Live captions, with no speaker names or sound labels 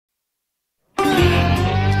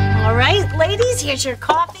ladies, here's your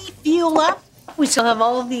coffee. Fuel up. We still have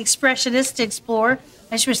all of the Expressionists to explore.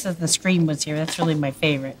 I just wish that the screen was here. That's really my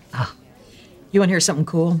favorite. Oh. You want to hear something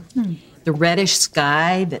cool? The reddish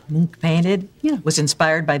sky that Munch painted was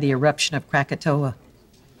inspired by the eruption of Krakatoa.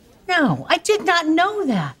 No, I did not know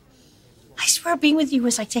that. I swear being with you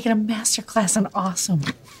was like taking a master class on awesome.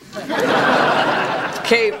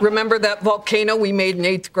 Kate, remember that volcano we made in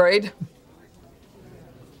 8th grade?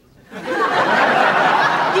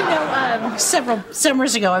 Several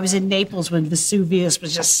summers ago, I was in Naples when Vesuvius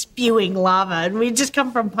was just spewing lava, and we'd just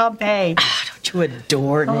come from Pompeii. Don't you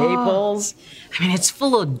adore Naples? I mean, it's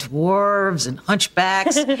full of dwarves and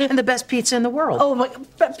hunchbacks and the best pizza in the world. Oh, my,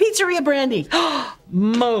 Pizzeria Brandy.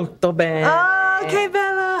 Molto bene. Okay,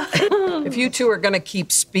 Bella. If you two are going to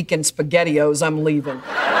keep speaking SpaghettiOs, I'm leaving.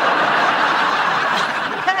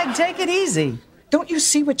 Peg, take it easy. Don't you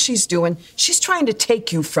see what she's doing? She's trying to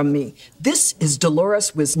take you from me. This is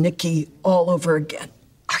Dolores Wisnicki all over again.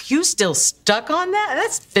 Are you still stuck on that?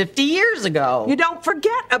 That's 50 years ago. You don't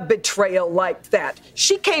forget a betrayal like that.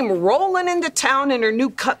 She came rolling into town in her new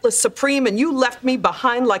Cutlass Supreme, and you left me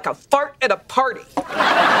behind like a fart at a party.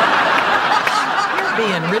 You're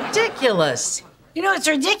being ridiculous. You know, it's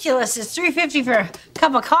ridiculous. It's $3.50 for a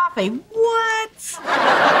cup of coffee. What?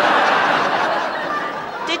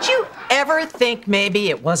 Did you ever think maybe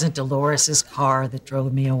it wasn't Dolores's car that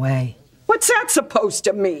drove me away? What's that supposed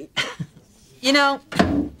to mean? You know,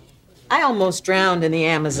 I almost drowned in the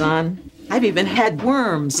Amazon. I've even had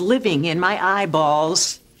worms living in my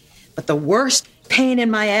eyeballs. But the worst pain in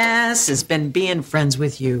my ass has been being friends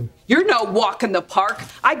with you. You're no walk in the park.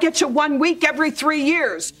 I get you 1 week every 3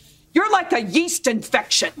 years. You're like a yeast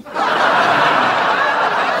infection.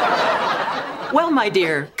 Well, my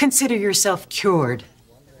dear, consider yourself cured.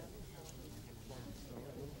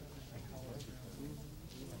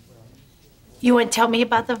 You want to tell me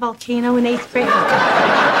about the volcano in 8th grade?